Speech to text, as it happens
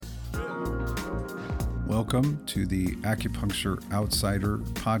Welcome to the Acupuncture Outsider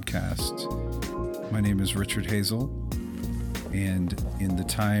podcast. My name is Richard Hazel, and in the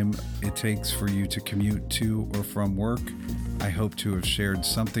time it takes for you to commute to or from work, I hope to have shared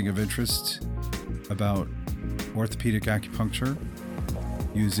something of interest about orthopedic acupuncture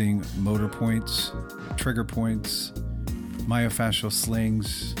using motor points, trigger points, myofascial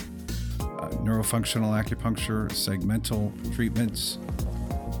slings, neurofunctional acupuncture, segmental treatments,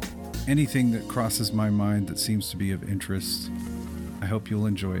 anything that crosses my mind that seems to be of interest. I hope you'll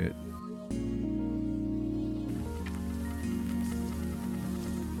enjoy it.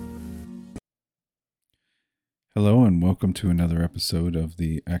 Hello and welcome to another episode of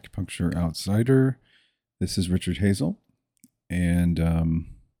the Acupuncture Outsider. This is Richard Hazel, and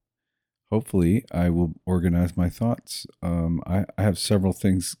hopefully I will organize my thoughts. I have several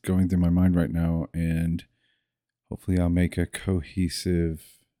things going through my mind right now, and hopefully I'll make a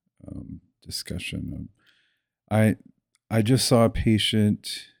cohesive discussion. I just saw a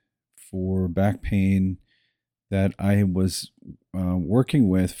patient for back pain that I was working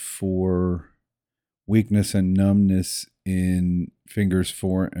with for weakness and numbness in fingers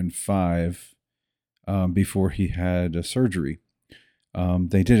 4 and 5 before he had a surgery.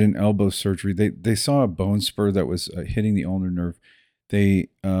 They did an elbow surgery. They saw a bone spur that was hitting the ulnar nerve. They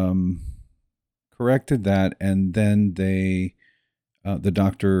corrected that, and then the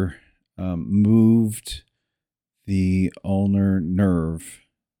doctor moved the ulnar nerve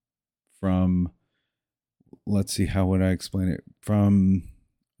from, let's see, how would I explain it? From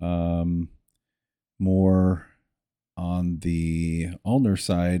more on the ulnar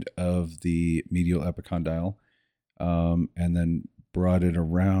side of the medial epicondyle, and then brought it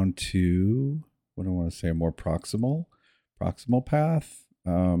around to, what do I want to say, a more proximal path.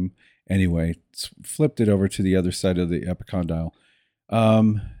 Anyway, flipped it over to the other side of the epicondyle.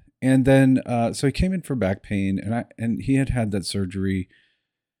 And then, so he came in for back pain, and he had that surgery,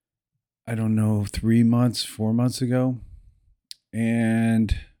 I don't know, 4 months ago,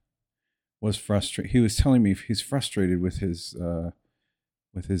 and was frustrated. He was telling me he's frustrated with his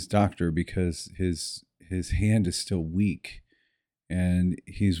doctor because his hand is still weak, and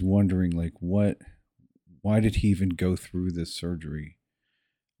he's wondering, like, why did he even go through this surgery?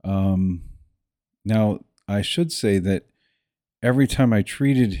 Now I should say that every time I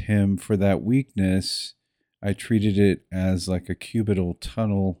treated him for that weakness, I treated it as like a cubital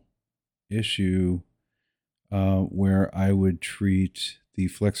tunnel issue, where I would treat the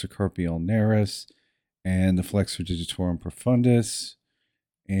flexor carpi ulnaris and the flexor digitorum profundus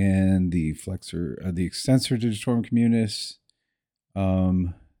and the extensor digitorum communis,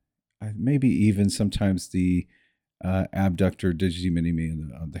 maybe even sometimes the abductor digiti minimi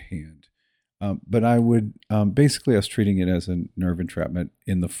on the hand. But I would, basically I was treating it as a nerve entrapment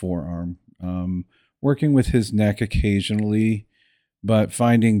in the forearm, working with his neck occasionally, but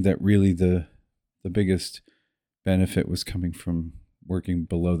finding that really the biggest benefit was coming from working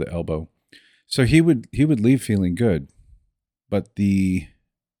below the elbow. So he would leave feeling good, but the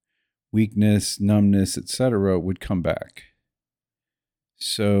weakness, numbness, etc. would come back.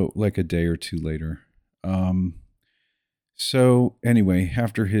 So like a day or two later. So anyway,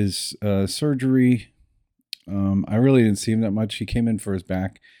 after his surgery, I really didn't see him that much. He came in for his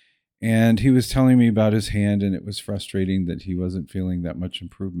back, and he was telling me about his hand, and it was frustrating that he wasn't feeling that much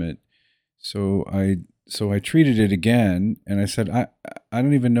improvement. So I treated it again, and I said, I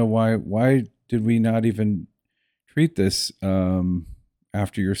don't even know why did we not even treat this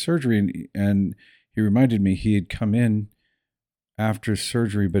after your surgery? And he reminded me he had come in after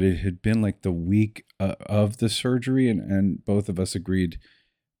surgery, but it had been like the week of the surgery, and both of us agreed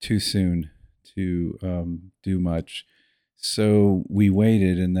too soon to do much. So we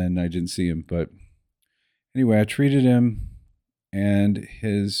waited, and then I didn't see him. But anyway, I treated him, and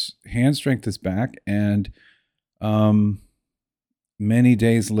his hand strength is back, and many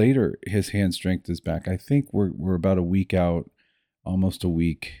days later, his hand strength is back. I think we're about a week out, almost a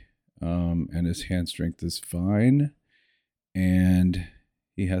week, and his hand strength is fine. And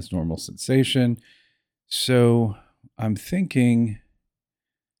he has normal sensation. So I'm thinking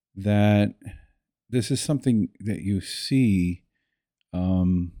that this is something that you see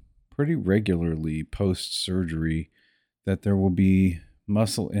pretty regularly post-surgery, that there will be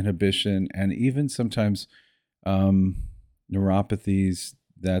muscle inhibition and even sometimes neuropathies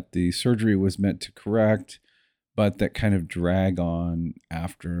that the surgery was meant to correct, but that kind of drag on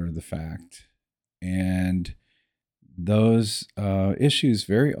after the fact. And those issues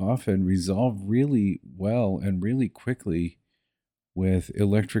very often resolve really well and really quickly with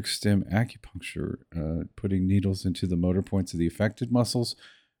electric stim acupuncture, putting needles into the motor points of the affected muscles,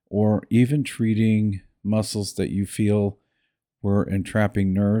 or even treating muscles that you feel were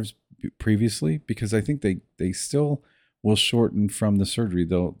entrapping nerves previously, because I think they still will shorten from the surgery.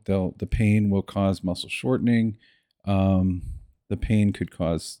 The pain will cause muscle shortening. Um, the pain could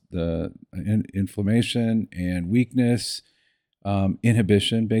cause the inflammation and weakness,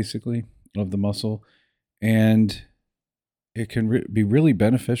 inhibition, basically, of the muscle, and it can be really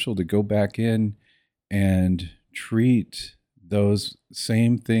beneficial to go back in and treat those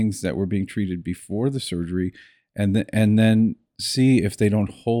same things that were being treated before the surgery, and then see if they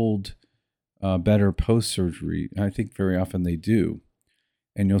don't hold better post surgery. I think very often they do,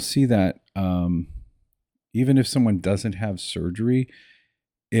 and you'll see that even if someone doesn't have surgery,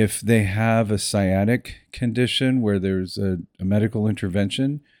 if they have a sciatic condition where there's a medical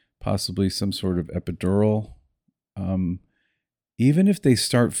intervention, possibly some sort of epidural, even if they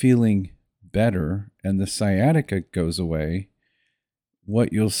start feeling better and the sciatica goes away,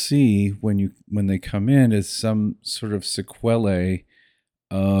 what you'll see when they come in is some sort of sequelae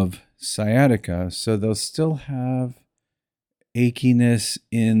of sciatica. So they'll still have achiness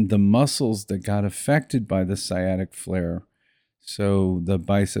in the muscles that got affected by the sciatic flare. So the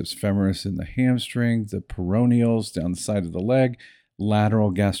biceps femoris in the hamstring, the peroneals down the side of the leg,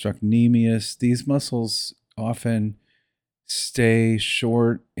 lateral gastrocnemius, these muscles often stay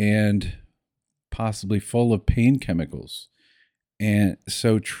short and possibly full of pain chemicals. And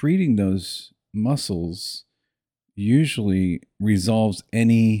so treating those muscles usually resolves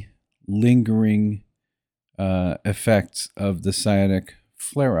any lingering effects of the sciatic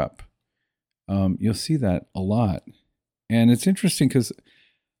flare up. You'll see that a lot. And it's interesting because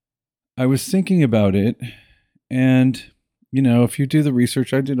I was thinking about it, and, if you do the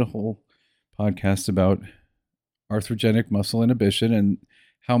research, I did a whole podcast about arthrogenic muscle inhibition and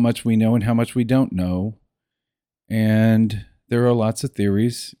how much we know and how much we don't know. And there are lots of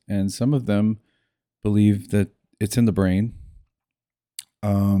theories, and some of them believe that it's in the brain.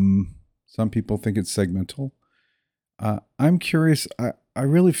 Some people think it's segmental. I'm curious. I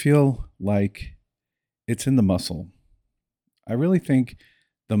really feel like it's in the muscle. I really think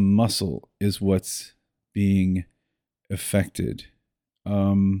the muscle is what's being affected.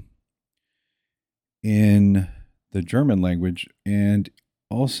 In the German language and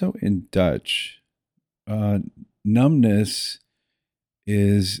also in Dutch, numbness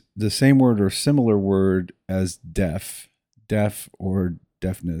is the same word or similar word as deaf or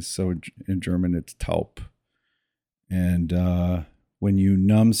deafness. So in German, it's taub. And when you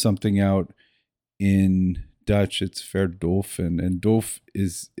numb something out in Dutch, it's verdolfen, and doof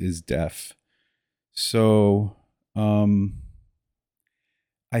is deaf. So I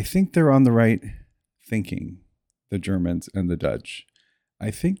think they're on the right thinking, the Germans and the Dutch.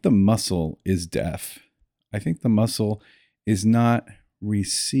 I think the muscle is deaf. I think the muscle is not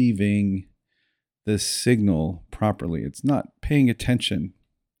receiving the signal properly. It's not paying attention.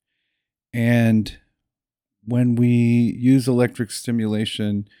 And when we use electric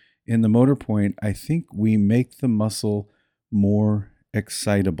stimulation in the motor point, I think we make the muscle more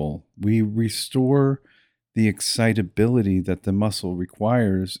excitable. We restore the excitability that the muscle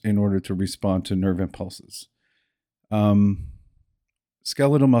requires in order to respond to nerve impulses.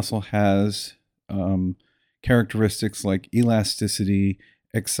 Skeletal muscle has characteristics like elasticity,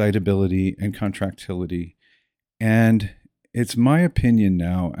 excitability, and contractility. And it's my opinion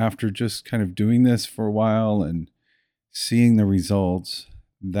now, after just kind of doing this for a while and seeing the results,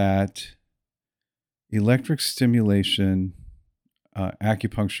 that electric stimulation,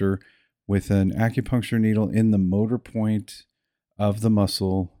 acupuncture with an acupuncture needle in the motor point of the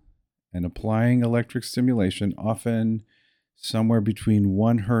muscle and applying electric stimulation, often somewhere between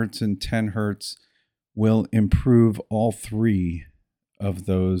 1 hertz and 10 hertz, will improve all three of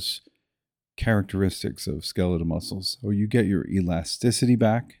those characteristics of skeletal muscles. So you get your elasticity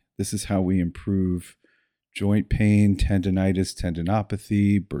back. This is how we improve joint pain, tendinitis,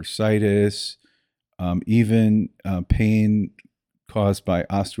 tendinopathy, bursitis, even pain caused by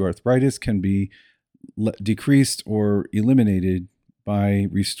osteoarthritis can be decreased or eliminated by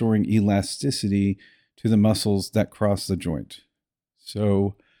restoring elasticity to the muscles that cross the joint.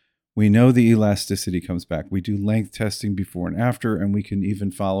 So we know the elasticity comes back. We do length testing before and after, and we can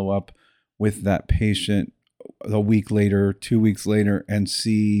even follow up with that patient a week later, 2 weeks later, and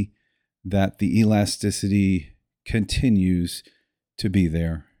see that the elasticity continues to be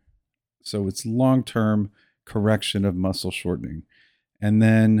there. So it's long-term correction of muscle shortening. And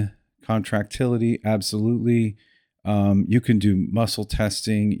then contractility, absolutely. You can do muscle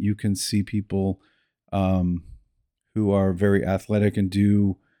testing. You can see people who are very athletic and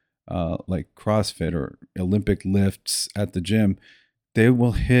do like CrossFit or Olympic lifts at the gym. they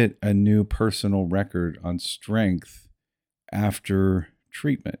will hit a new personal record on strength after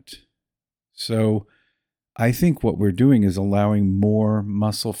treatment. So I think what we're doing is allowing more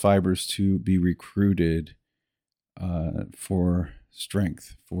muscle fibers to be recruited for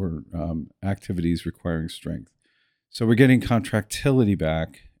strength, for activities requiring strength. So we're getting contractility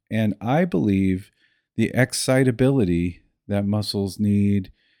back. And I believe the excitability that muscles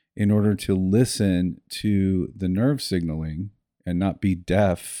need in order to listen to the nerve signaling and not be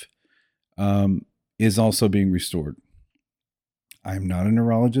deaf is also being restored. I'm not a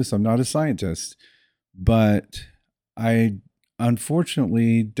neurologist, I'm not a scientist, but I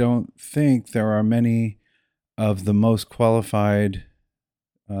unfortunately don't think there are many of the most qualified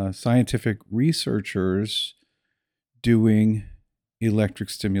scientific researchers doing electric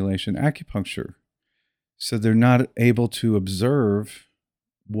stimulation acupuncture. So they're not able to observe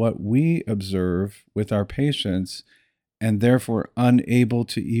what we observe with our patients, and therefore unable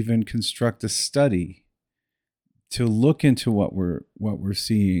to even construct a study to look into what we're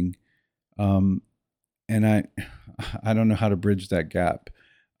seeing. And I don't know how to bridge that gap.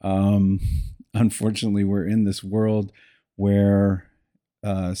 Unfortunately, we're in this world where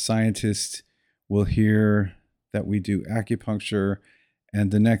scientists will hear that we do acupuncture,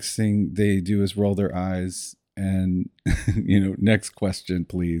 and the next thing they do is roll their eyes and, next question,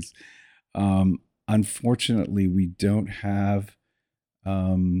 please. Unfortunately, we don't have.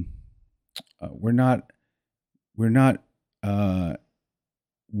 We're not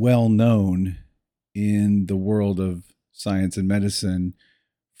well known in the world of science and medicine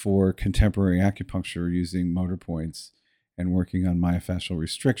for contemporary acupuncture using motor points and working on myofascial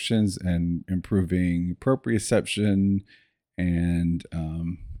restrictions and improving proprioception and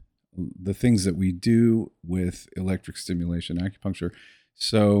the things that we do with electric stimulation acupuncture.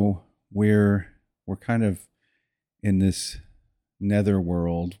 So we're kind of in this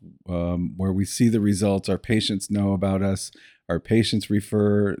netherworld where we see the results. Our patients know about us. Our patients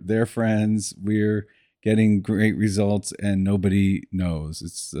refer their friends. We're getting great results, and nobody knows.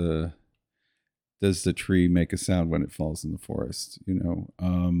 It's does the tree make a sound when it falls in the forest?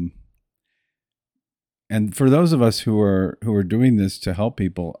 And for those of us who are doing this to help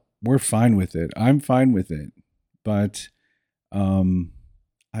people, we're fine with it. I'm fine with it, but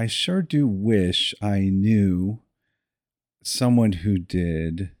I sure do wish I knew someone who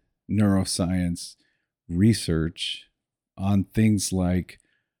did neuroscience research on things like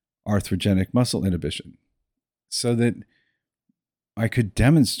arthrogenic muscle inhibition, so that I could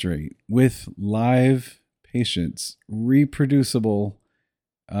demonstrate with live patients reproducible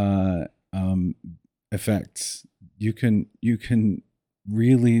effects. You can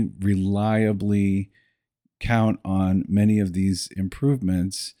really reliably count on many of these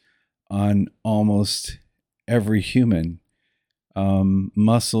improvements on almost every human.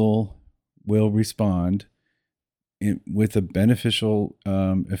 Muscle will respond with a beneficial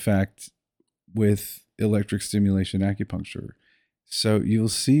effect with electric stimulation acupuncture. So you'll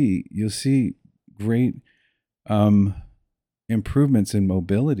see great improvements in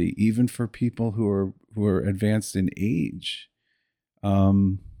mobility, even for people who are advanced in age.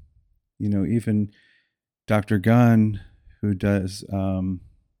 Even Dr. Gunn, who does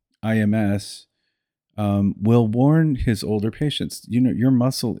IMS, will warn his older patients, your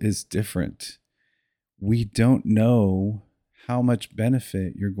muscle is different. We don't know how much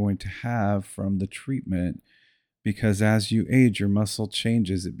benefit you're going to have from the treatment, because as you age, your muscle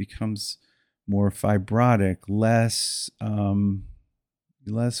changes. It becomes more fibrotic, less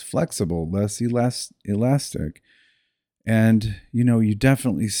flexible, less elastic. And, you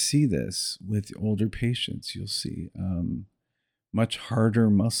definitely see this with older patients. You'll see much harder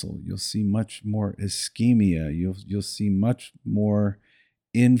muscle. You'll see much more ischemia. You'll see much more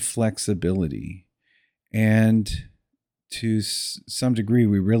inflexibility. And to some degree,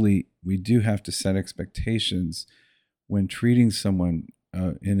 we do have to set expectations when treating someone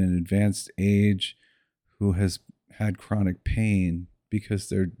in an advanced age who has had chronic pain, because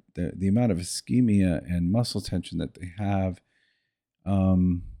the amount of ischemia and muscle tension that they have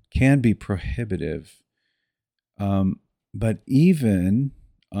can be prohibitive. But even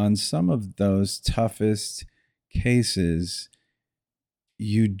on some of those toughest cases,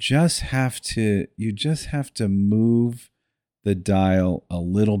 you just have to move the dial a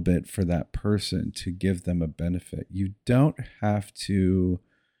little bit for that person to give them a benefit. You don't have to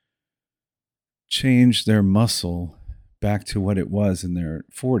change their muscle back to what it was in their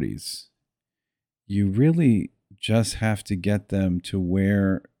 40s. You really just have to get them to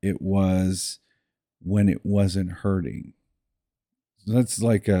where it was when it wasn't hurting. So that's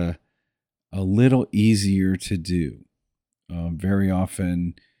like a little easier to do. Very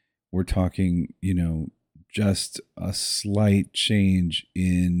often we're talking, just a slight change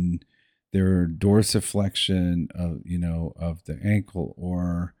in their dorsiflexion of the ankle,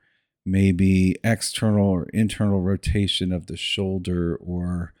 or maybe external or internal rotation of the shoulder,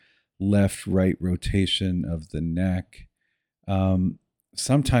 or left right rotation of the neck. um,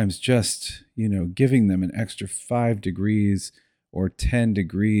 Sometimes just giving them an extra 5 degrees or 10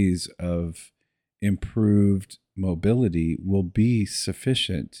 degrees of improved mobility will be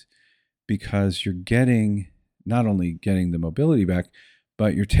sufficient, because you're getting not only getting the mobility back,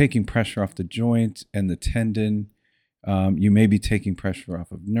 but you're taking pressure off the joint and the tendon. You may be taking pressure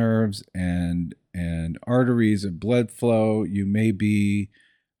off of nerves and arteries and blood flow. You may be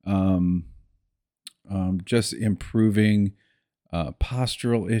um, just improving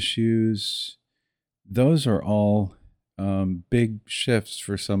postural issues. Those are all big shifts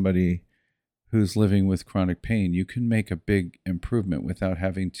for somebody who's living with chronic pain. You can make a big improvement without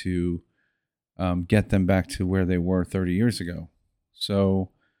having to get them back to where they were 30 years ago.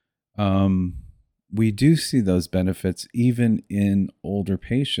 So um, we do see those benefits even in older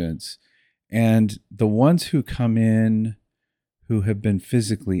patients. And the ones who come in who have been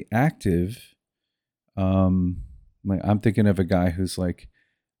physically active, like I'm thinking of a guy who's like,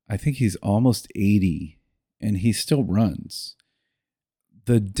 I think he's almost 80 and he still runs.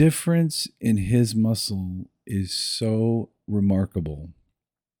 The difference in his muscle is so remarkable.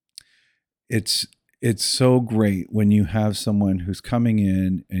 It's so great when you have someone who's coming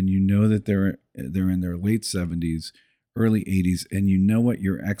in and that they're in their late 70s, early 80s, and you know what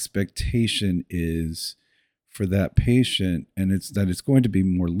your expectation is for that patient, and it's going to be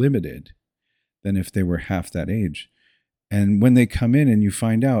more limited than if they were half that age. And when they come in and you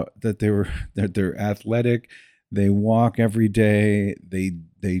find out that they're athletic, they walk every day,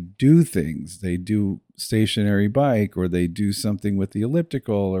 they do things, they do stationary bike, or they do something with the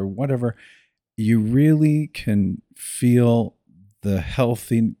elliptical or whatever, you really can feel the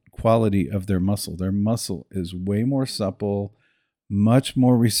healthy quality of their muscle. Their muscle is way more supple, much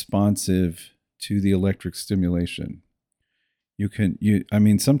more responsive to the electric stimulation. I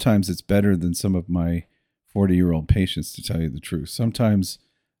mean, sometimes it's better than some of my 40-year-old patients, to tell you the truth. Sometimes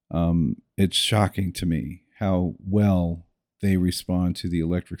it's shocking to me how well they respond to the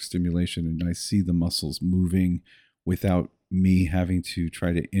electric stimulation, and I see the muscles moving without me having to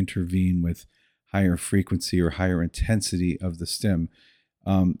try to intervene with higher frequency or higher intensity of the stim.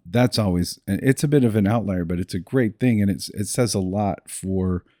 That's always, it's a bit of an outlier, but it's a great thing, and it says a lot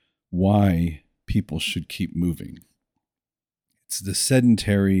for why people should keep moving. It's the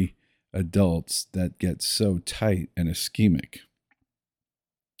sedentary adults that get so tight and ischemic.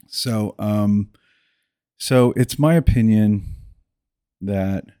 So, so it's my opinion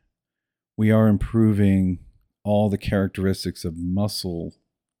that we are improving all the characteristics of muscle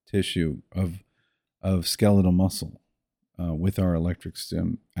tissue, of skeletal muscle, with our electric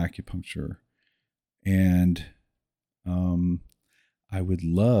stim acupuncture. And I would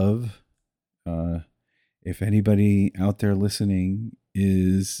love if anybody out there listening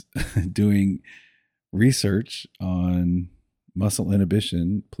is doing research on muscle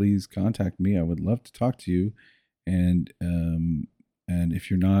inhibition, please contact me. I would love to talk to you. And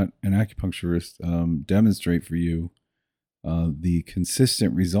if you're not an acupuncturist, demonstrate for you the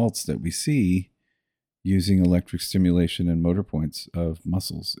consistent results that we see using electric stimulation and motor points of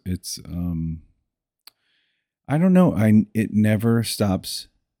muscles. It's I don't know. It never stops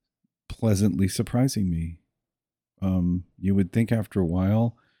pleasantly surprising me. You would think after a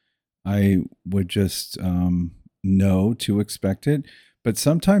while I would just know to expect it, but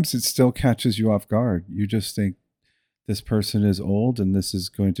sometimes it still catches you off guard. You just think this person is old and this is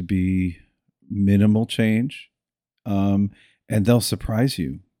going to be minimal change, and they'll surprise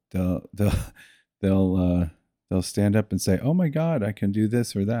you. They'll stand up and say, "Oh my God, I can do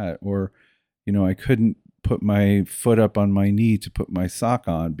this or that," or I couldn't put my foot up on my knee to put my sock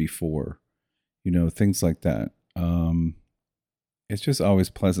on before, things like that. It's just always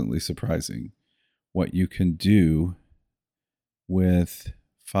pleasantly surprising what you can do with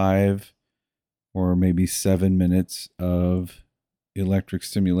 5 or maybe 7 minutes of electric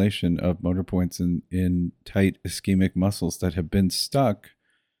stimulation of motor points in tight ischemic muscles that have been stuck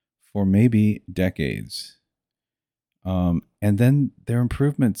for maybe decades. And then their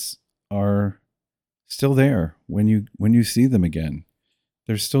improvements are still there when you see them again.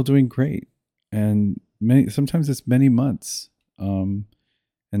 They're still doing great. And sometimes it's many months.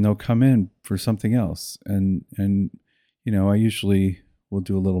 And they'll come in for something else. And I usually will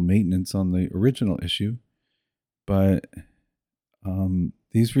do a little maintenance on the original issue, but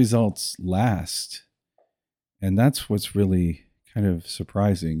these results last. And that's what's really kind of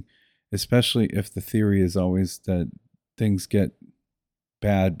surprising, especially if the theory is always that things get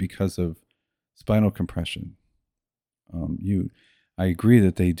bad because of spinal compression. I agree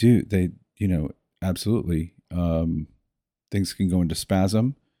that they do. Absolutely. Things can go into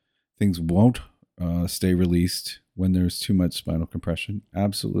spasm. Things won't stay released when there's too much spinal compression.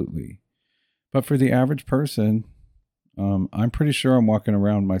 Absolutely. But for the average person, I'm pretty sure I'm walking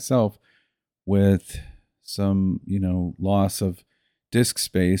around myself with some, loss of disk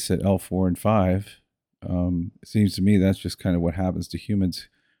space at L4 and 5. It seems to me that's just kind of what happens to humans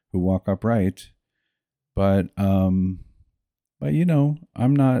who walk upright. But I'm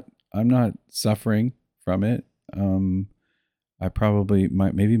not suffering from it. I probably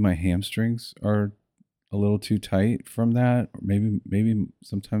maybe my hamstrings are a little too tight from that, or maybe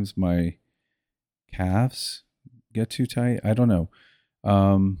sometimes my calves get too tight. I don't know.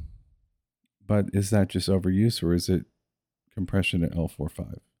 Um, but is that just overuse, or is it compression at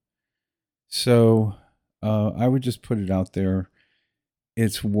L4-5? So I would just put it out there.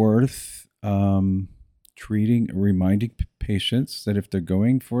 It's worth reminding patients that if they're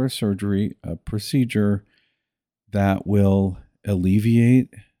going for a surgery, a procedure that will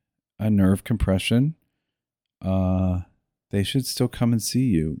alleviate a nerve compression, they should still come and see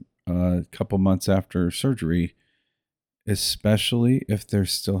you a couple months after surgery, especially if they're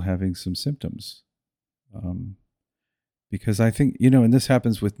still having some symptoms. Because I think, and this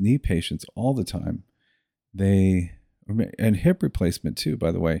happens with knee patients all the time. And hip replacement too,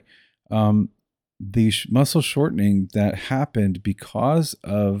 by the way. The muscle shortening that happened because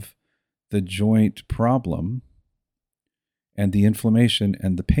of the joint problem and the inflammation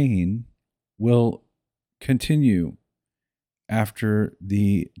and the pain will continue after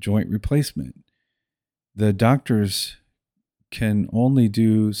the joint replacement. The doctors can only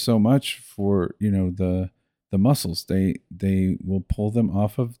do so much for the muscles. They will pull them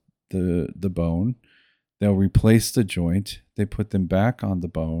off of the bone. They'll replace the joint. They put them back on the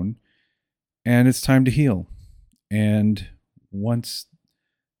bone, and it's time to heal. And once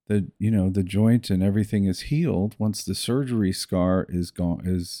the joint and everything is healed, once the surgery scar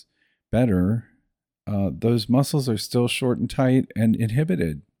is better, those muscles are still short and tight and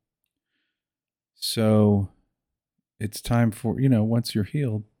inhibited. So it's time for, once you're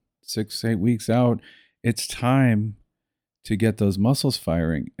healed, 6-8 weeks out, it's time to get those muscles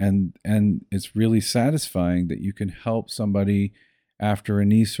firing. And it's really satisfying that you can help somebody after a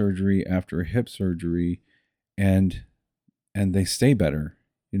knee surgery, after a hip surgery, and they stay better.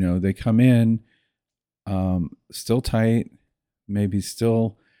 They come in still tight, maybe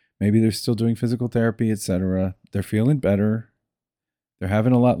they're still doing physical therapy, etc. They're feeling better. They're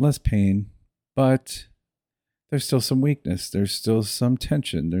having a lot less pain, but there's still some weakness. There's still some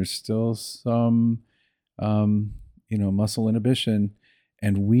tension. There's still some, muscle inhibition.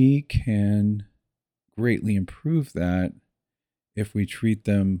 And we can greatly improve that if we treat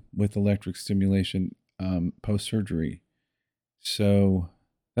them with electric stimulation post-surgery. So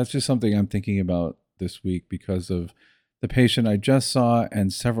that's just something I'm thinking about this week because of the patient I just saw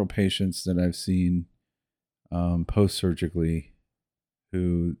and several patients that I've seen post-surgically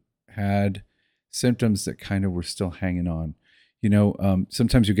who had symptoms that kind of were still hanging on.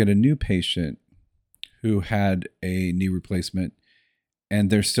 Sometimes you get a new patient who had a knee replacement and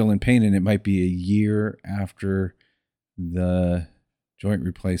they're still in pain, and it might be a year after the joint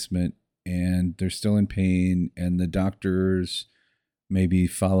replacement and they're still in pain, and the doctors maybe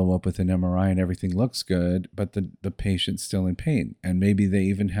follow up with an MRI and everything looks good, but the patient's still in pain. And maybe they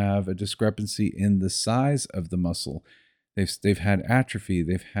even have a discrepancy in the size of the muscle. They've had atrophy,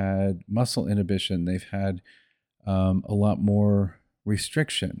 they've had muscle inhibition, they've had a lot more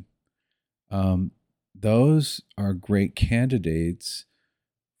restriction. Those are great candidates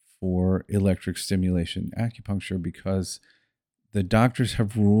for electric stimulation acupuncture because the doctors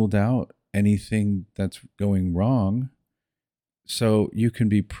have ruled out anything that's going wrong. So you can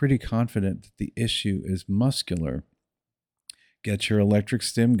be pretty confident that the issue is muscular. Get your electric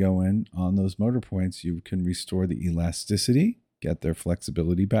stim going on those motor points. You can restore the elasticity, get their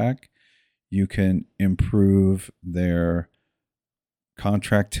flexibility back. You can improve their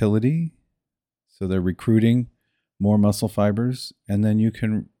contractility, so they're recruiting more muscle fibers, and then you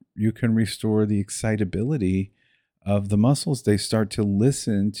can restore the excitability of the muscles. They start to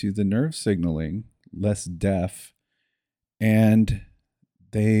listen to the nerve signaling, less deaf, and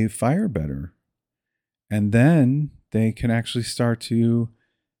they fire better. And then they can actually start to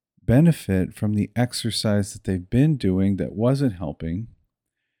benefit from the exercise that they've been doing that wasn't helping,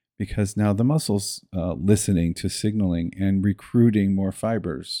 because now the muscles listening to signaling and recruiting more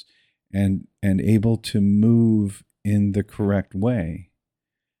fibers and able to move in the correct way.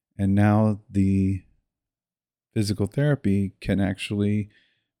 And now the physical therapy can actually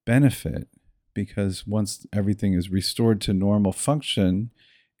benefit, because once everything is restored to normal function,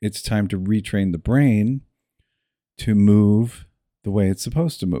 it's time to retrain the brain to move the way it's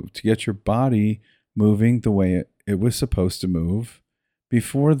supposed to move, to get your body moving the way it was supposed to move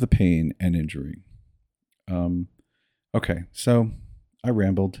before the pain and injury. Okay, so I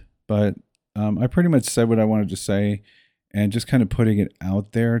rambled, but I pretty much said what I wanted to say, and just kind of putting it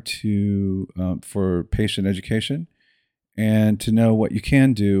out there to for patient education and to know what you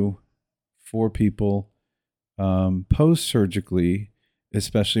can do for people post surgically,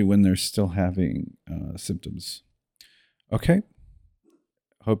 especially when they're still having symptoms. Okay,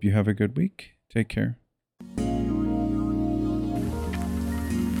 hope you have a good week. Take care.